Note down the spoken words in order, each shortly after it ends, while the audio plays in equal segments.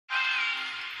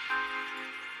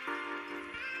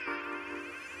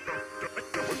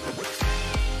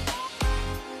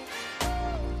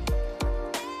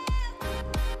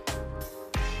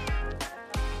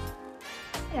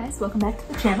guys, welcome back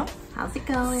to the channel. How's it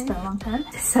going? It's been a long time.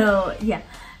 So yeah,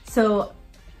 so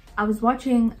I was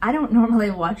watching, I don't normally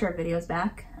watch our videos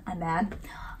back. I'm mad.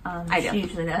 I do. She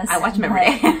usually does. I watch them every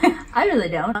day. I really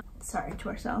don't. Sorry to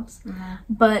ourselves.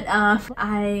 But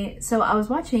I was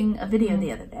watching a video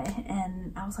the other day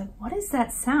and I was like, what is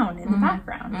that sound in the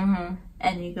background?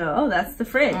 And you go, oh, that's the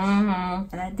fridge.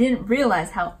 And I didn't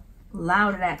realize how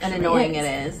loud it actually is. And annoying it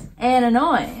is. And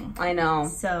annoying. I know.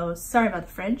 So sorry about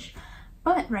the fridge.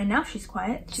 But right now she's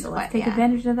quiet. She's so quiet, let's take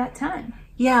advantage of that time.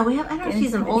 Yeah, we have, I don't know if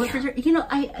she's an older refrigerator. You know,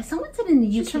 someone said in the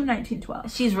UK. She's from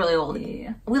 1912. She's really old.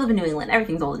 Yeah. We live in New England.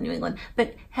 Everything's old in New England.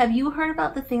 But have you heard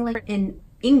about the thing like in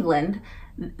England,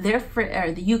 or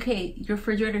the UK, your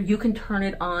refrigerator, you can turn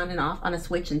it on and off on a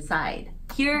switch inside.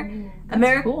 Here,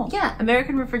 cool. Yeah,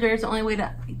 American refrigerators, the only way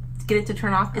to get it to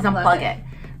turn off is unplug it.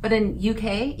 But in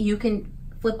UK, you can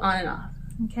flip on and off.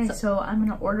 Okay, so I'm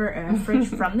gonna order a fridge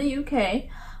from the UK.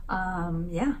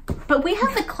 Yeah. But we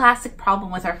have the classic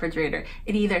problem with our refrigerator.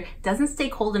 It either doesn't stay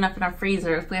cold enough in our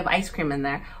freezer if we have ice cream in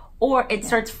there, or it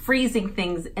starts freezing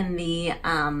things in the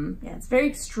yeah, it's very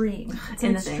extreme. It's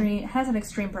an extreme. It has an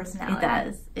extreme personality. It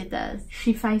does. It does.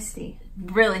 She's feisty.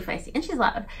 Really feisty, and she's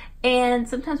loud. And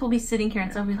sometimes we'll be sitting here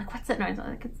and somebody will be like, "What's that noise?" I'm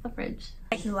like, "It's the fridge."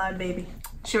 She's a loud baby.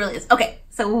 She really is. Okay,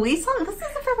 so we saw this is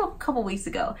a couple weeks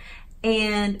ago,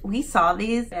 and we saw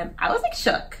these, and I was like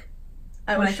shook.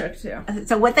 I was shook too.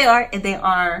 So what they are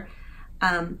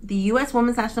the U.S.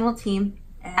 Women's National Team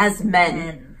as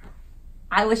men.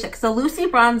 I was shook. So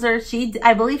LucysBronzer,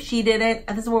 I believe she did it.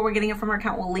 This is where we're getting it from her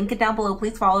account. We'll link it down below.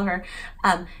 Please follow her.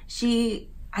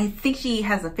 I think she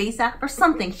has a face app or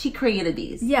something. She created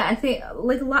these. Yeah, I think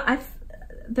like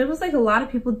there was like a lot of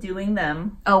people doing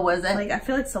them. Oh, was it? Like I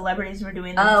feel like celebrities were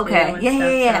doing them. Oh, okay. Too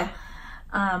Yeah. So,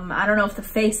 I don't know if the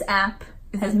face app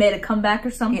has made a comeback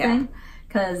or something.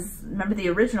 Because remember the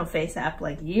original face app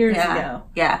like years ago?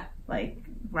 Yeah. Like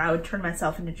where I would turn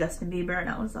myself into Justin Bieber and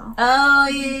that was all. Oh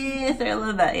yes, I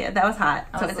love that. Yeah, that was hot.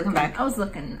 So it's come back. I was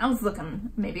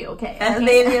looking maybe okay.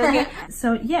 Maybe okay.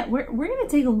 So yeah, we're gonna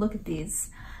take a look at these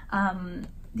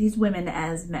women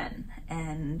as men,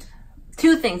 and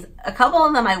two things. A couple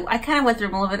of them I kind of went through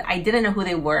them a little bit. I didn't know who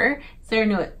they were. Sarah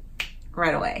knew it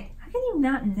right away. How can you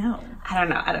not know? I don't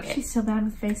know. I don't know. She's so bad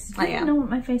with faces. I don't know what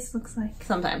my face looks like.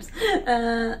 Sometimes.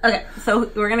 Okay,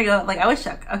 so we're gonna go, like I was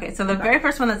shook. Okay, so the very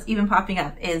first one that's even popping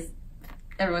up is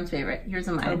everyone's favorite. Here's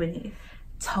a mine. Tobin Heath.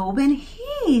 Tobin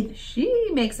Heath. She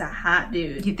makes a hot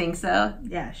dude. You think so?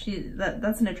 Yeah,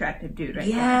 that's an attractive dude right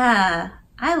there. Yeah,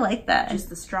 I like that. Just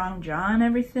the strong jaw and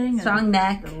everything. Strong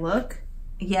neck. The look.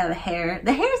 Yeah, the hair.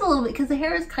 The hair is a little bit, because the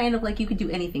hair is kind of like you could do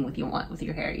anything with you want with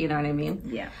your hair. You know what I mean?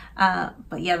 Yeah.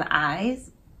 But yeah, the eyes.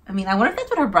 I mean, I wonder if that's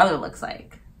what her brother looks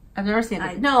like. I've never seen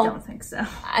it. No. I don't think so.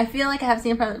 I feel like I have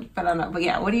seen it, but I don't know. But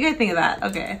yeah, what do you guys think of that?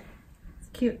 Okay. It's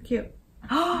cute, cute.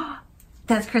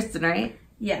 That's Christen, right?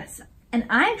 Yes. And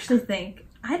I actually think,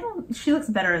 she looks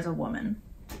better as a woman.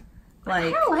 Like, I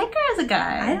don't like her as a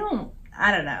guy. I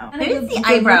don't know. Maybe it's the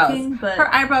eyebrows. But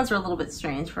her eyebrows are a little bit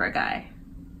strange for a guy.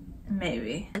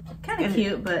 Maybe. Kind of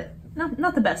cute, but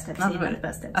not the best I've seen. Not the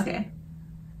best I've seen.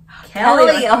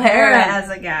 Kelley O'Hara as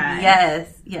a guy.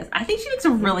 Yes. I think she makes a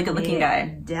really good looking guy.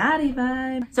 Daddy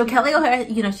vibe. So Kelley O'Hara,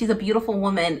 you know, she's a beautiful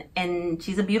woman and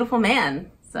she's a beautiful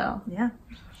man. So yeah,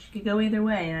 she could go either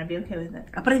way and I'd be okay with it.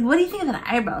 But what do you think of that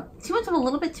eyebrow? A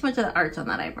little bit too much of the arch on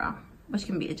that eyebrow, which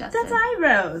can be adjusted. That's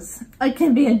eyebrows. It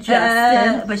can be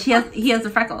adjusted. But he has the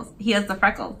freckles. He has the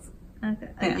freckles.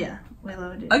 Okay. Yeah. We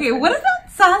love dude. Okay, what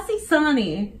about Saucy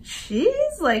Sonny?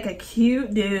 She's like a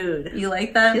cute dude. You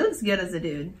like that? She looks good as a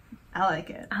dude. I like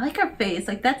it. I like her face.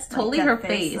 Like that's totally her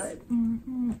face. Like,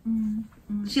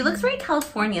 she looks very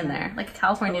Californian there, like a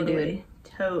California dude.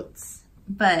 Totes.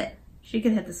 But she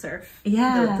could hit the surf.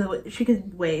 Yeah. She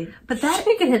could wave. But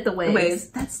she could hit the waves.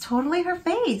 That's totally her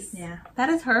face. Yeah. That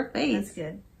is her face. That's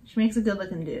good. She makes a good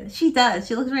looking dude. She does.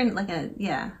 She looks very like I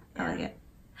like it.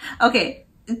 Okay.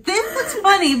 This looks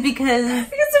funny because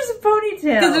there's a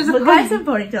ponytail. Guys have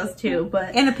ponytails too,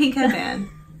 but and a pink headband.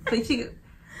 But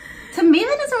to me,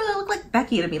 that doesn't really look like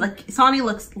Becky to me. Like Sonny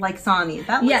looks like Sonny. It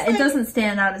doesn't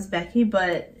stand out as Becky,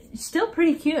 but still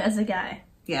pretty cute as a guy.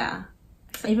 Yeah,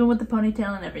 even with the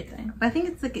ponytail and everything. But I think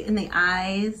it's like in the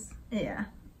eyes. Yeah,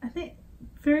 I think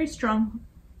very strong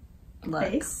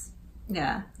face.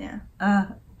 Yeah.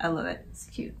 I love it. It's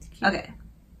cute. It's cute. Okay.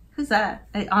 Who's that?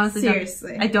 I honestly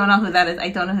seriously. I don't know who that is. I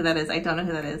don't know who that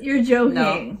is. You're joking.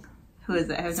 No. Who is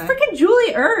it? It's freaking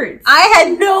Julie Ertz. I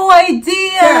had no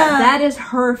idea. Sarah, that is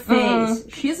her face.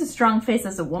 She has a strong face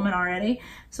as a woman already.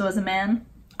 So as a man,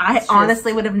 I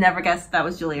honestly would have never guessed that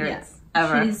was Julie Ertz.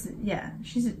 Ever.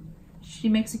 She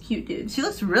makes a cute dude. She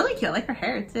looks really cute. I like her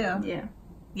hair too. Yeah.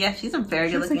 Yeah, she's a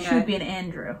very good looking guy. She would be an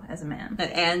Andrew as a man. An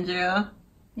Andrew?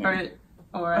 Yeah.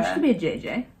 Or she could be a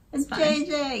JJ. It's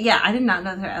JJ. Yeah, I did not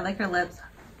know her. I like her lips.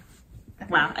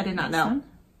 Wow, I did not know.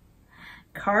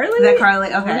 Carli? Is that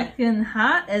Carli? Okay. Looking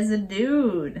hot as a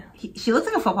dude. She looks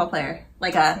like a football player.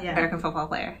 Like a American football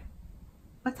player.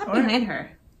 What's up behind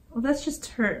her? Well, that's just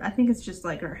her. I think it's just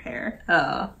like her hair.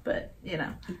 Oh. But, you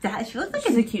know. She looks like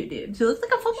she's a cute dude. She looks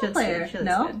like a football player. She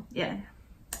looks good. Yeah.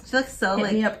 She looks so Hit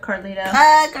like... me up, Carlito.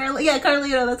 Yeah,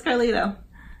 Carlito. That's Carlito.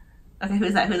 Okay,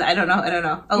 who's that? I don't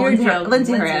know. Oh,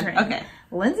 Lindsey. Okay.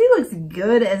 Lindsey looks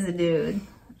good as a dude.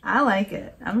 I like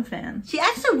it. I'm a fan. She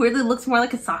actually weirdly looks more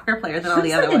like a soccer player than all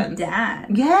the other ones. She looks like a dad.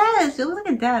 Yes, she looks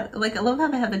like a dad. Like, I love how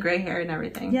they have the gray hair and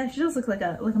everything. Yeah, she does look like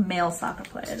a male soccer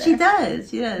player there. She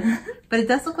does. But it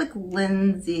does look like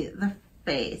Lindsey, the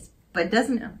face. But it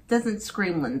doesn't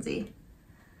scream Lindsey.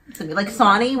 To me. Like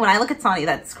Sonny, when I look at Sonny,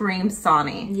 that screams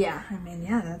Sonny. Yeah, I mean,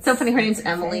 yeah, that's so funny. Her name's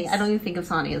Emily. I don't even think of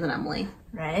Sonny as an Emily.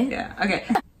 Right? Yeah. Okay.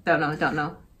 Don't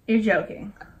know. You're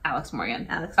joking. Alex Morgan.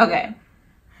 Okay.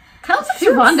 Kind of looks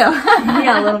like Rondo.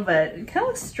 Yeah, a little bit. Kind of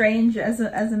looks strange as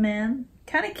a man.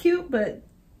 Kind of cute, but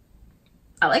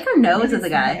I like her nose as a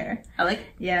guy. Hair. I like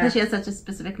because she has such a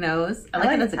specific nose. I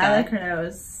like it as a guy. I like her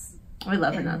nose. We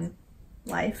love her nose.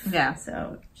 Life. Yeah.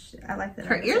 So I like that.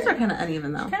 Her ears are kind of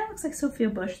uneven though. She kind of looks like Sophia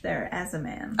Bush there as a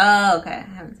man. Oh, okay.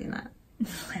 I haven't seen that.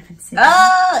 I haven't seen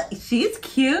that. Oh, she's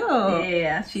cute.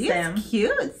 Yeah, she's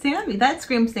cute. Sammy. That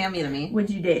screams Sammy to me. Would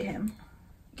you date him?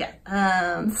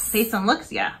 Yeah. Based on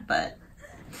looks, yeah, but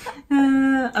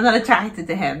I'm not attracted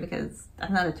to him because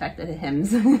I'm not attracted to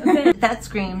hims. Okay. That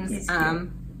screams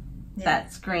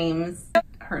that screams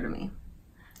her to me.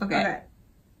 Okay,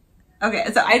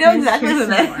 so I know exactly who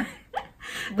that is.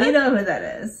 We know who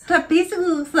that is. That basically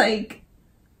looks like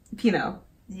Pinoe.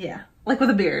 Yeah. Like with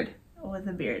a beard. With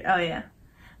a beard. Oh yeah.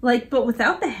 Like, but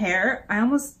without the hair, I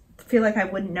almost feel like I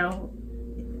wouldn't know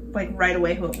like right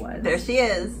away who it was. There she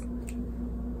is.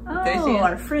 Oh,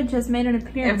 our fridge has made an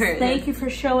appearance. Thank you for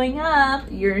showing up.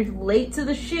 You're late to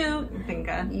the shoot. Thank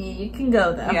God. You can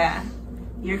go though. Yeah.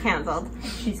 You're canceled.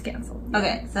 She's canceled. Yeah.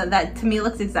 Okay, so that to me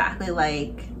looks exactly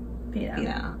like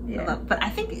Pinoe. Yeah. But I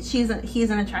think he's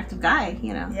an attractive guy,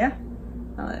 you know. Yeah.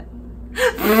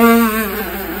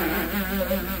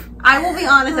 I will be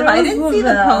honest, if I didn't see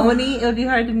the pony, it would be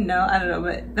hard to know. I don't know,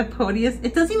 but the pony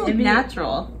it doesn't even look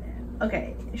natural.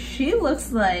 Okay, she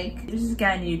looks like there's this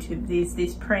guy on YouTube,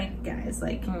 these prank guys,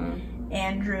 like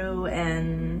Andrew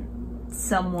and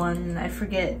someone, I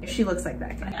forget. She looks like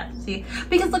that guy. Yeah, see,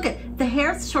 because look at the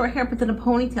hair's short hair, but then a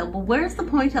ponytail. But where's the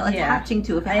ponytail attaching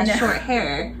to if it has short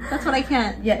hair? That's what I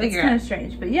can't figure out. It's kind of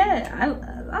strange, but yeah, I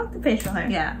like the facial hair.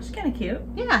 Yeah, she's kind of cute.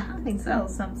 Yeah, I think so.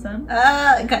 Some.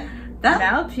 Okay.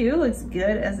 Mal Pugh looks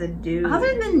good as a dude.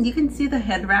 Other than you can see the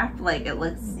head wrap, like it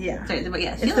looks. Yeah. But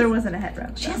yeah, if there wasn't a head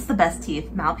wrap. She has the best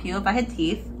teeth. Mal Pugh. If I had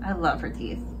teeth, I love her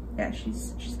teeth. Yeah,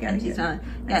 she's got. And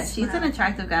she's an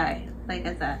attractive guy. Like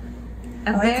I said.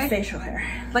 I like the facial hair.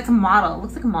 Like a model.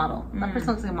 Looks like a model. That person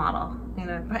looks like a model. You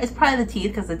know, it's probably the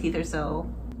teeth because the teeth are so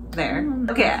there.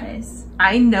 Okay,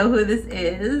 I know who this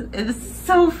is. It's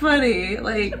so funny.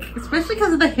 Like, especially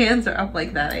because the hands are up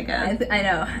like that, I guess. I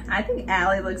know. I think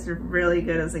Allie looks really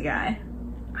good as a guy.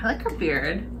 I like her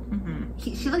beard.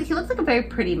 He looks like a very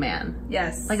pretty man.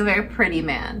 Yes. Like a very pretty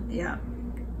man. Yeah.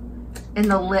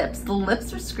 And the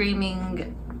lips are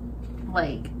screaming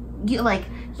like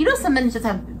you know some men just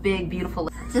have big beautiful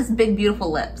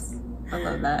lips. I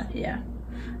love that. Yeah.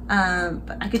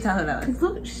 But I could tell who that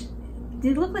was.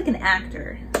 They look like an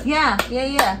actor. Yeah.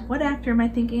 What actor am I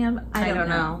thinking of? I don't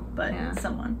know. But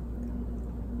someone.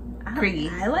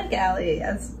 Kriggy. I like Allie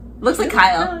as looks like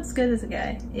Kyle. Looks good as a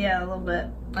guy. Yeah, a little bit.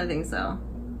 I think so.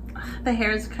 The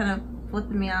hair is kind of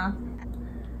flipping me off.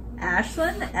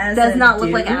 Ashlyn as does not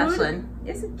look like Ashlyn.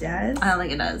 Yes, it does. I don't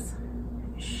think it does.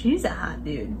 She's a hot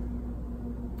dude.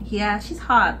 Yeah, she's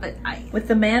hot, but with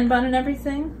the man bun and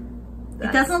everything.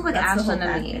 It doesn't look like Ashlyn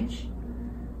to me.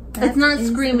 It's not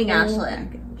screaming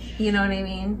Ashlyn. You know what I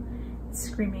mean? It's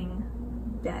screaming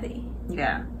daddy.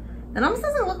 Yeah. It almost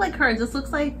doesn't look like her. It just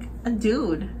looks like a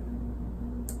dude.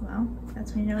 Well,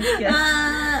 that's when you know it's good.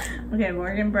 Okay,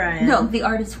 Morgan Bryan. No, the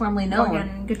artist formerly known.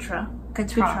 Morgan Gatra.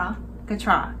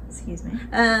 Excuse me.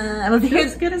 Well,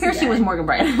 here she was Morgan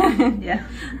Bryan. Yeah.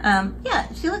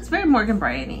 Yeah, she looks very Morgan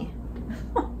Bryan-y.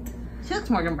 She looks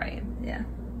Morgan Bryan. Yeah.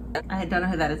 I don't know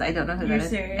who that is. I don't know who that is.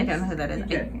 Serious? I don't know who that is.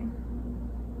 You're joking.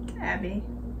 Abby.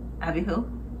 Abby who?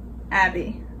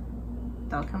 Abby.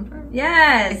 Dog Comfort?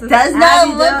 Yes. It does not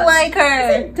look like her.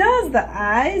 Yes, it does. The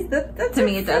eyes. That's to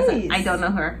me, it doesn't. I don't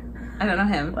know her. I don't know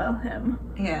him. Well, him.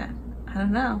 Yeah. I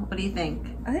don't know. What do you think?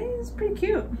 I think he's pretty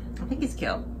cute. I think he's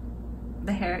cute.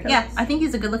 The hair. Yeah, I think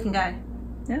he's a good looking guy.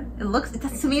 Yeah.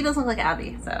 To me, it doesn't look like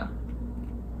Abby, so.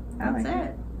 That's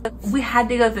it. We had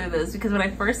to go through this because when I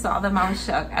first saw them, I was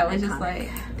shook. I was just like,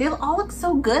 they all look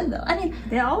so good though. I mean,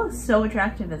 they all look so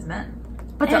attractive as men.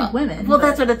 But and women. Well,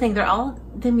 that's what the thing. They're all,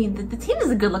 I mean, the team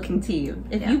is a good looking team.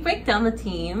 If you break down the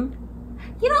team,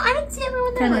 you know, I didn't see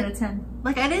everyone there. 10 out of 10.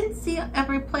 Like, I didn't see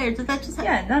every player. Did that just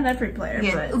happen? Yeah, not every player,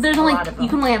 but there's a only, lot of them. you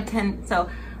can only have 10, so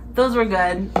those were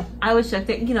good. I was shook.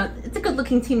 You know, it's a good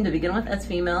looking team to begin with as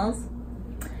females.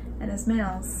 And as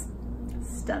males,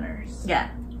 stunners. Yeah,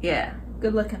 yeah.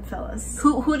 Good looking fellas.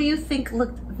 Who do you think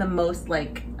looked the most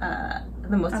like,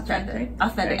 the most attractive?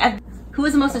 Authentic. Who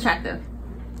was the most attractive?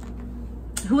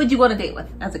 Who would you want to date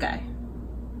with as a guy?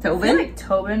 Tobin? I feel like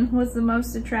Tobin was the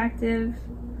most attractive.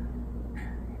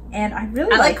 And I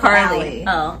really like Carli. Allie.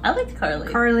 Oh, I liked Carli.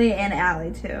 Carli and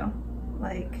Allie too.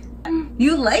 Like,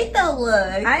 you like that look.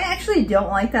 I actually don't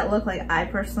like that look. Like, I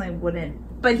personally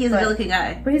wouldn't. But he's a good looking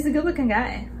guy. But he's a good looking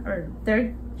guy. Or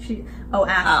Ashlyn.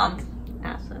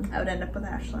 Ashlyn. I would end up with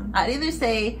Ashlyn. I'd either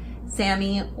say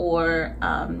Sammy or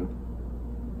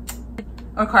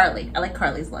Carli. I like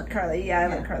Carli's look. Carli, yeah, I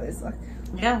like Carli's look.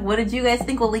 Yeah, what did you guys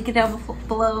think? We'll link it down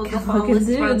below. Go follow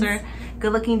LucysBronzer.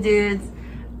 Good looking dudes.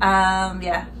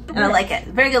 Yeah, and I like it.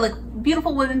 Very good look.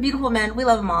 Beautiful women, beautiful men. We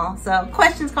love them all. So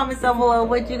questions, comments down below.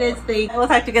 What do you guys think? We'll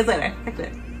talk to you guys later.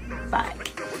 Bye.